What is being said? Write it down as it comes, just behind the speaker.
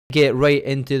get right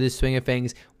into the swing of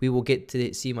things. We will get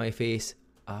to see my face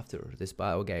after this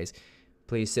battle, guys.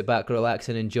 Please sit back, relax,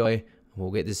 and enjoy.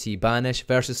 We'll get to see Banished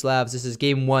versus Slavs. This is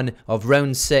game 1 of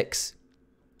round 6.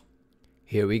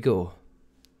 Here we go.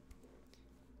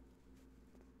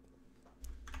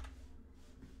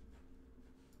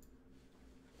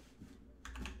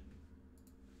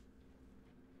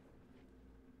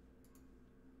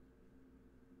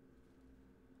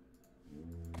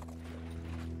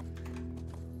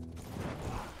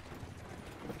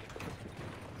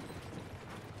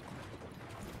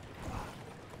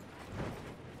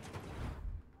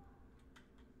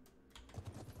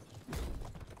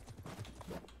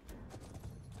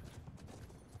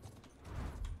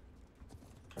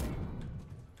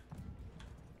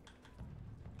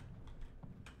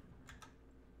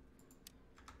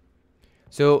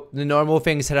 So the normal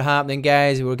things that are happening,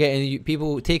 guys, we're getting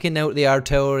people taking out the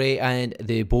artillery and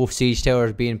the both siege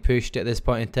towers being pushed at this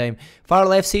point in time. Far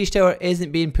left siege tower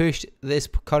isn't being pushed this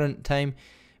current time,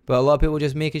 but a lot of people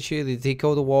just making sure they take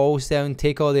all the walls down,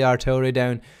 take all the artillery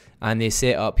down, and they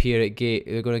set up here at gate.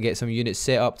 They're going to get some units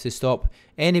set up to stop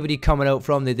anybody coming out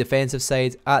from the defensive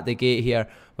side at the gate here.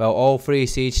 Well, all 3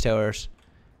 siege towers.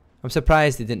 I'm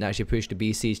surprised they didn't actually push the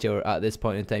B siege tower at this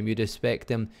point in time. You'd expect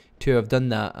them to have done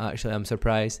that, actually. I'm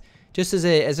surprised. Just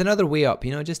as another way up,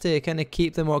 you know, just to kind of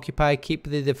keep them occupied, keep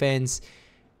the defense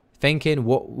thinking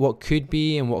what could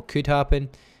be and what could happen.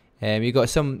 You got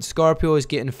some Scorpios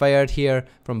getting fired here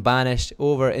from Banished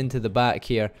over into the back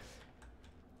here.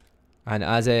 And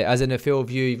as in a field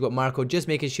view, you've got Marco just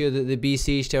making sure that the B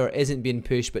siege tower isn't being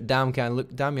pushed, but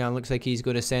Damian looks like he's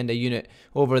going to send a unit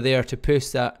over there to push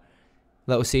that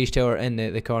little siege tower in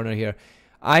the corner here.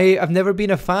 I've never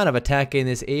been a fan of attacking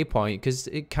this A point because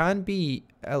it can be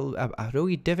a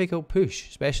really difficult push,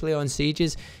 especially on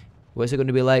sieges. What's it going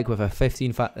to be like with a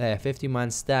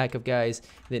 15-man stack of guys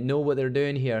that know what they're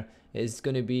doing here? It's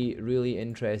going to be really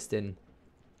interesting.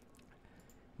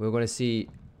 We're going to see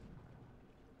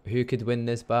who could win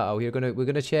this battle. We're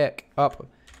going to check up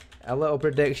a little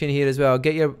prediction here as well.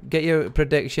 Get your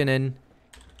prediction in.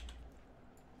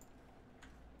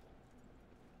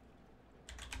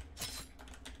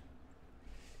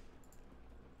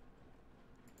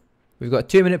 We've got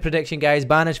a 2-minute prediction, guys.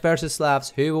 Banished versus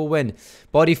Slavs. Who will win?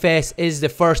 Bodyfest is the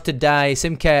first to die.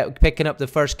 Simcat picking up the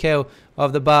first kill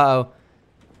of the battle.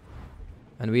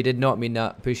 And we did not mean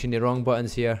that. Pushing the wrong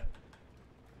buttons here.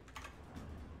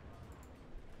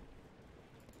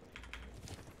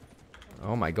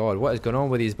 Oh my god, what is going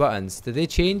on with these buttons? Did they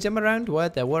change them around?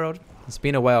 What the world? It's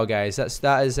been a while, guys. That's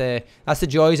the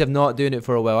joys of not doing it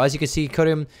for a while. As you can see,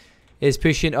 Kurium is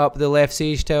pushing up the left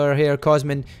siege tower here.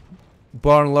 Cosmin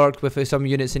Born lurked with some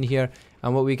units in here,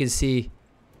 and what we can see,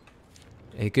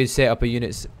 a good setup of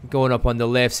units going up on the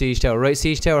left siege tower. Right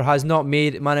siege tower has not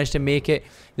managed to make it.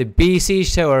 The B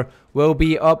siege tower will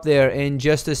be up there in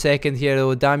just a second here,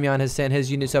 though. Damian has sent his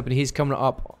units up and he's coming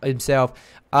up himself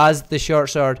as the short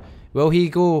sword. Will he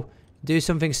go do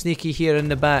something sneaky here in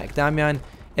the back? Damian,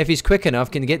 if he's quick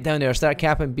enough, can get down there, start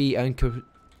capping B and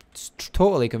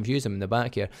totally confuse him in the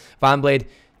back here. Vanblade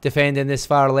defending this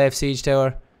far left siege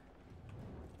tower.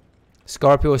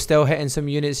 Scorpio is still hitting some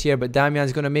units here, but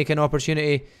Damian's going to make an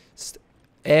opportunity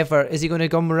effort. Is he going to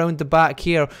come around the back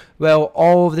here? Well,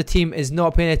 all of the team is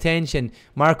not paying attention.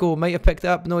 Marco might have picked it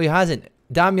up. No, he hasn't.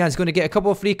 Damian's going to get a couple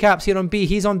of free caps here on B.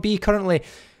 He's on B currently.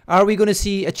 Are we going to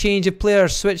see a change of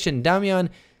players switching? Damian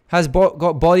has got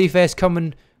Bodyfest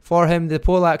coming for him. The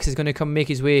Polax is going to come make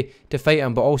his way to fight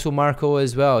him, but also Marco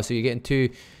as well. So you're getting 2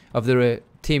 of the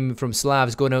team from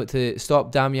Slavs going out to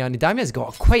stop Damian. Damian's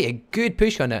got quite a good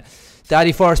push on it.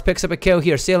 Daddy Force picks up a kill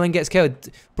here. Sailing gets killed.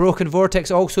 Broken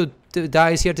Vortex also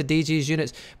dies here to DJ's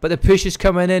units. But the push is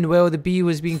coming in. Well, the B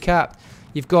was being capped.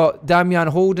 You've got Damian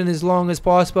holding as long as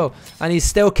possible. And he's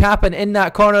still capping in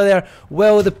that corner there.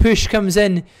 Well, the push comes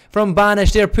in from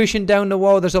Banished. They're pushing down the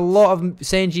wall. There's a lot of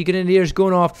Senji Grenadiers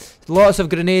going off. Lots of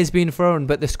grenades being thrown.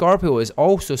 But the Scorpio is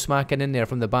also smacking in there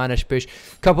from the Banished push.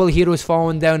 Couple of heroes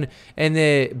falling down in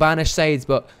the Banished sides.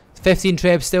 But 15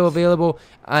 trebs still available,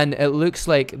 and it looks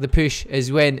like the push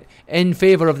is went in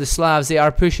favour of the Slavs. They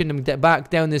are pushing them back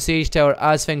down the siege tower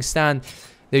as things stand.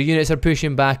 Their units are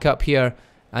pushing back up here,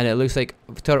 and it looks like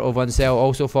Turtle Von Cell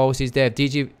also falls. He's dead.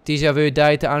 Deja Vu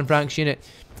died to Anne Frank's unit,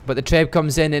 but the treb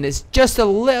comes in, and it's just a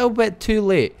little bit too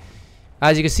late.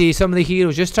 As you can see, some of the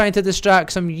heroes just trying to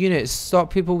distract some units,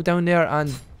 stop people down there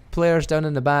and players down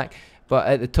in the back. But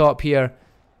at the top here,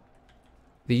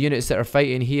 the units that are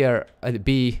fighting here at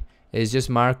B is just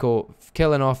Marco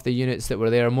killing off the units that were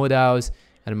there. Modals,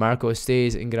 and Marco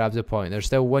stays and grabs a point. There's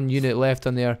still 1 unit left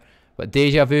on there, but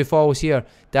Deja Vu falls here.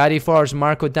 Daddy Force,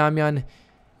 Marco, Damian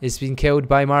is being killed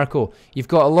by Marco. You've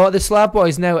got a lot of the Slav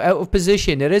boys now out of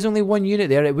position. There is only one unit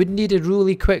there. It would need a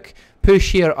really quick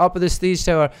push here up the stage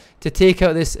tower to take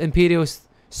out this Imperial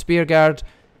Spear Guard.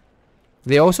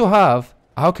 They also have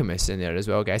alchemists in there as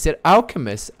well, guys. Their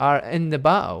alchemists are in the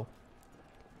battle,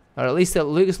 or at least it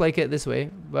looks like it this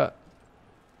way, but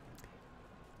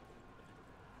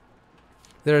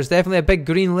there's definitely a big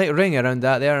green ring around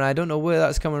that there, and I don't know where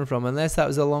that's coming from, unless that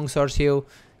was the longsword's heel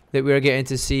that we're getting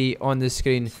to see on the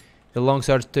screen. The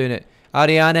longsword's doing it.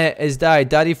 Ariana has died.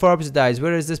 Daddy Forbes dies.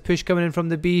 Where is this push coming in from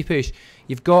the B push?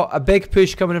 You've got a big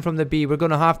push coming in from the B. We're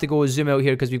going to have to go zoom out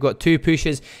here because we've got two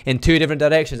pushes in two different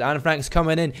directions. Anne Frank's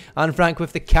coming in. Anne Frank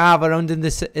with the cav around in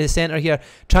the centre here,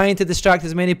 trying to distract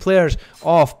as many players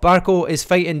off. Barco is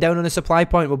fighting down on the supply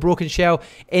point with Broken Shell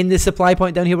in the supply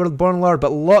point down here with Born Lord,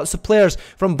 but lots of players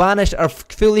from Banished are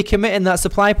fully committing that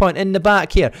supply point in the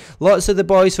back here. Lots of the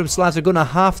boys from Slavs are going to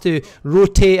have to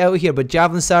rotate out here, but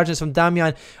Javelin Sergeants from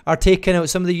Damian are taking out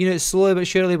some of the units slowly but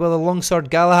surely, while the longsword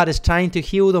Galahad is trying to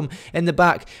heal them in the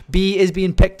back. B is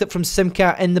being picked up from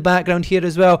Simcat in the background here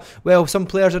as well. Well, some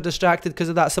players are distracted because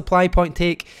of that supply point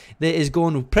take that is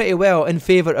going pretty well in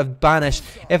favour of Banished.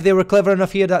 If they were clever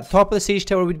enough here, that top of the siege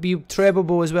tower would be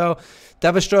trebleable as well.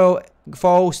 Davistral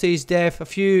falls, stays deaf. A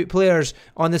few players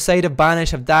on the side of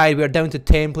Banished have died. We are down to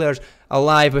 10 players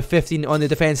alive, with 15 on the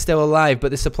defence still alive,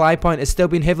 but the supply point is still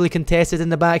being heavily contested in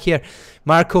the back here.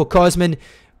 Marco, Cosmin,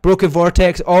 Broken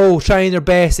Vortex, all trying their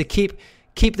best to keep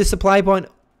the supply point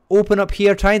open up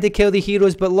here, trying to kill the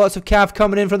heroes, but lots of cav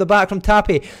coming in from the back from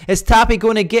Tappy. Is Tappy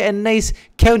going to get a nice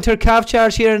counter cav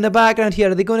charge here in the background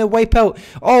here? Are they going to wipe out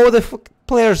all the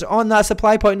players on that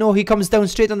supply point? No, he comes down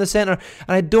straight on the centre,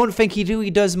 and I don't think he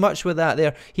really does much with that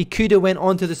there. He could have went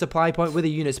onto the supply point with the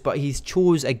units, but he's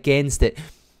chose against it.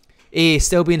 A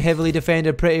still being heavily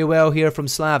defended pretty well here from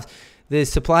Slavs. The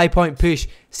supply point push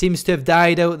seems to have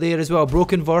died out there as well.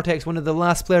 Broken Vortex, one of the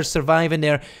last players surviving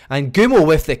there. And Gumo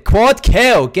with the quad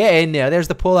kill. Get in there. There's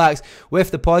the poleaxe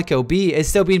with the pod kill. B is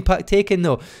still being taken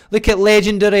though. Look at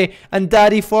Legendary, and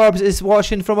Daddy Forbes is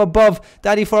watching from above.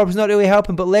 Daddy Forbes not really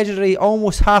helping, but Legendary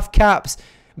almost half caps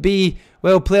B.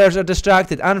 Well, players are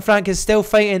distracted. Anne Frank is still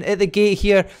fighting at the gate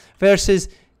here versus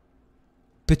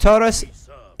Butoris.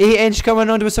 8-inch coming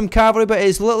on with some cavalry, but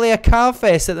it's literally a cav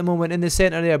fest at the moment in the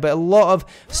centre there. But a lot of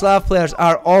Slav players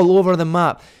are all over the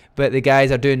map. But the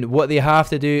guys are doing what they have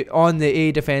to do on the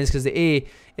A defence, because the A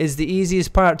is the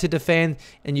easiest part to defend,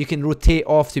 and you can rotate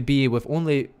off to B with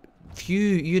only few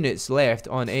units left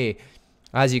on A.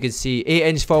 As you can see,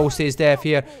 8-inch fall stays deaf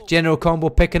here. General Combo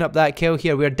picking up that kill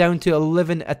here. We're down to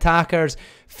 11 attackers,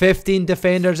 15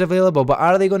 defenders available. But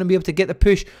are they going to be able to get the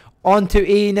push onto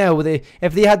A now?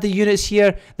 If they had the units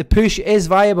here, the push is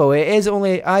viable. It is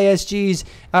only ISGs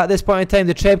at this point in time.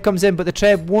 The Treb comes in, but the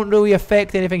Treb won't really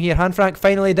affect anything here. Hanfrank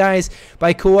finally dies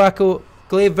by Koako.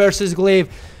 Glaive versus Glaive.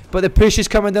 But the push is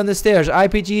coming down the stairs.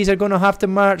 IPGs are going to have to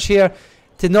march here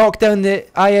to knock down the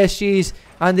ISGs,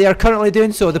 and they are currently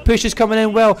doing so. The push is coming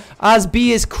in well, as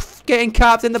B is getting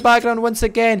capped in the background once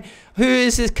again. Who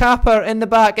is his capper in the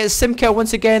back? It's Simka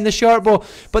once again, the short bow.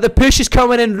 But the push is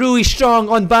coming in really strong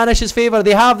on Banish's favour.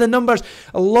 They have the numbers.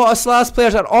 A lot of Slavs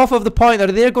players are off of the point. Are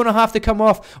they going to have to come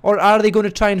off, or are they going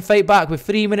to try and fight back? With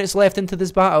 3 minutes left into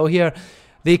this battle here,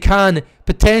 they can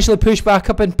potentially push back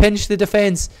up and pinch the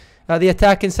defence, the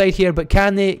attacking side here. But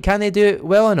can they do it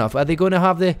well enough? Are they going to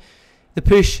have the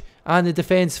push and the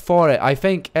defence for it? I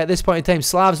think at this point in time,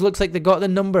 Slavs looks like they got the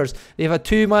numbers. They have a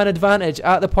 2-man advantage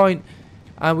at the point,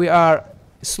 and we are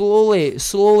slowly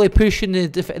pushing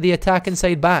the attacking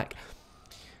side back.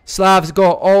 Slavs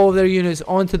got all of their units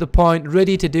onto the point,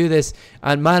 ready to do this,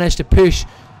 and managed to push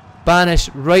Banished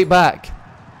right back.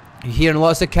 You're hearing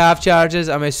lots of cav charges.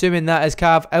 I'm assuming that is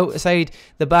cav outside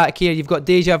the back here. You've got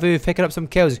Deja Vu picking up some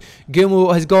kills.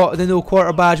 Gumo has got the no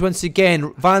quarter badge once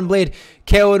again. Van Blade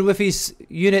killing with his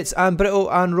units, and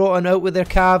Brittle and Rotten out with their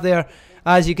cav there,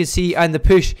 as you can see. And the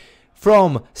push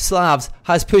from Slavs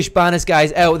has pushed Banis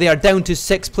guys out. They are down to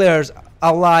 6 players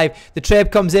alive. The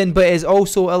Treb comes in, but is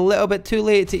also a little bit too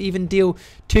late to even deal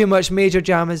too much major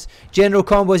damage. General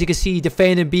Combo, as you can see,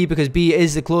 defending B, because B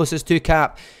is the closest to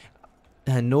cap,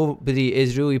 and nobody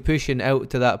is really pushing out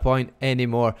to that point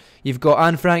anymore. You've got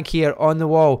Anne Frank here on the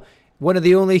wall, one of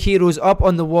the only heroes up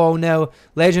on the wall now.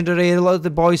 Legendary, a lot of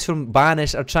the boys from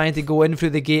Banished are trying to go in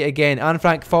through the gate again. Anne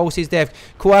Frank falls his death.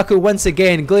 Koaku once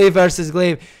again, Glaive versus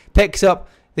Glaive, picks up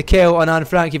the kill on Anne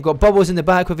Frank. You've got Bubbles in the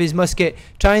back with his musket,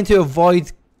 trying to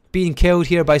avoid being killed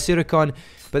here by Surikon,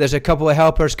 but there's a couple of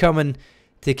helpers coming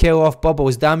to kill off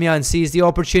Bubbles. Damian sees the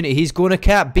opportunity. He's going to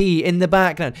cap B in the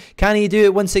background. Can he do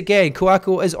it once again?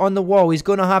 Kouakou is on the wall. He's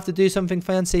going to have to do something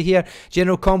fancy here.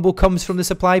 General combo comes from the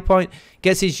supply point,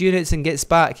 gets his units and gets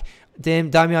back.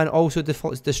 Damian also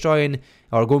destroying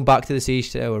or going back to the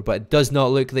siege tower, but it does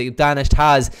not look like Banished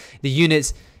has the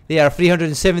units. They are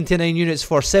 379 units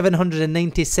for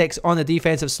 796 on the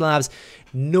defensive Slavs.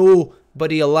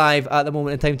 Nobody alive at the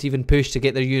moment in time to even push to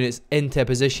get their units into a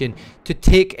position to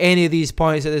take any of these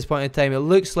points at this point in time. It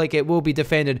looks like it will be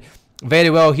defended very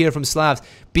well here from Slavs.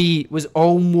 B was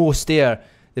almost there.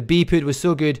 The B put was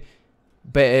so good,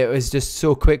 but it was just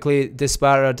so quickly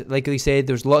disparaged. Like we said,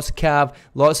 there's lots of cav,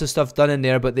 lots of stuff done in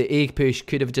there, but the A push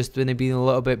could have just been a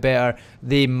little bit better.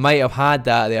 They might have had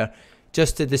that there.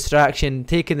 Just a distraction,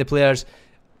 taking the players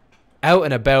out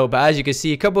and about. But as you can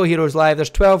see, a couple of heroes live. There's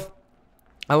 12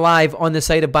 alive on the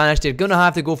side of Banished. They're going to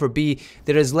have to go for B.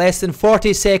 There is less than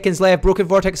 40 seconds left. Broken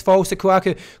Vortex falls to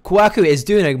Kouakou. Kouakou is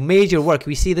doing a major work.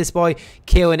 We see this boy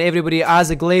killing everybody as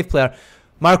a glaive player.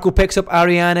 Marco picks up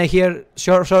Ariana here.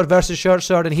 Short sword versus short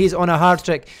sword, and he's on a hard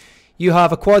trick. You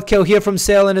have a quad kill here from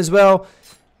Selin as well.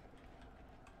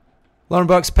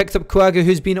 Lornbox picked up Kouakou,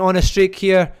 who's been on a streak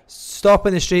here,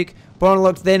 stopping the streak.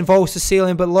 Bornlock then falls to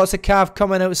Selin, but lots of cav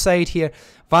coming outside here.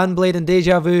 Van Blade and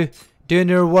Deja Vu doing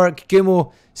their work.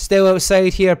 Gumo still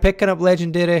outside here, picking up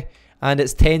Legendary, and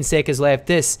it's 10 seconds left.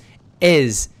 This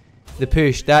is the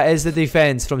push. That is the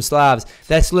defense from Slavs.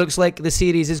 This looks like the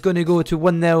series is going to go to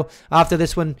 1-0 after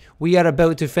this one. We are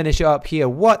about to finish it up here.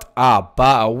 What a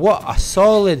battle. What a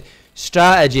solid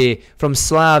strategy from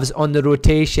Slavs on the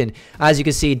rotation. As you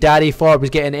can see, Daddy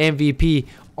Forbes getting MVP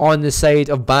on the side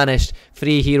of Banished.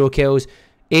 3 hero kills,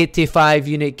 85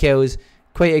 unit kills.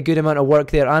 Quite a good amount of work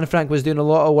there. Anne Frank was doing a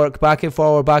lot of work back and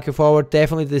forward, back and forward.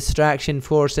 Definitely the distraction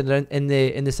force in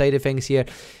the side of things here.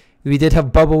 We did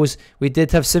have Bubbles. We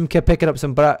did have Simca picking up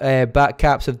some back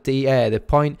caps of the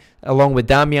point along with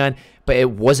Damian, but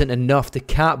it wasn't enough to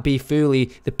cap B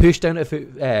fully. The push down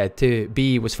to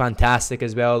B was fantastic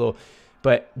as well, though,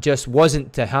 but just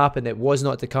wasn't to happen. It was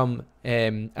not to come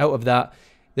out of that.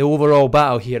 The overall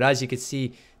battle here, as you can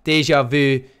see, Deja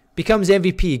Vu becomes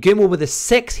MVP. Gumo with the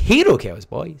 6 hero kills,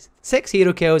 boys. 6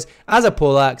 hero kills as a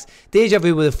Polax. Deja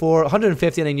Vu with the 4,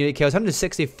 159 unit kills,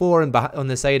 164 on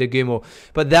the side of Gumo.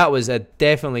 But that was a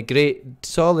definitely great,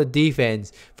 solid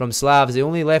defense from Slavs. They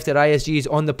only left their ISGs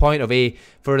on the point of A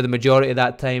for the majority of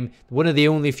that time. One of the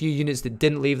only few units that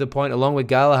didn't leave the point, along with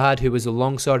Galahad, who was a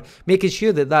longsword, making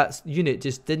sure that that unit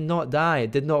just did not die,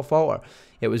 did not falter.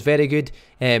 It was very good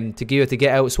to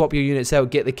get out, swap your units out,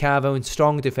 get the cav out,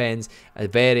 strong defense. A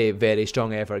very, very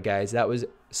strong effort, guys. That was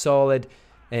solid.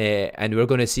 And we're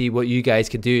going to see what you guys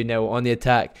can do now on the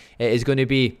attack. It is going to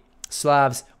be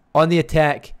Slavs on the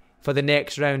attack for the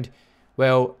next round.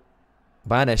 Well,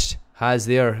 Banished has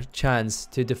their chance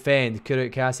to defend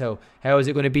Kuruk Castle. How is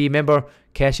it going to be? Remember,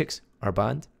 Keshiks are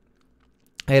banned.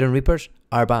 Iron Reapers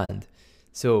are banned.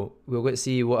 So we'll get to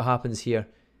see what happens here.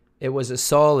 It was a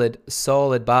solid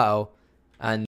battle, and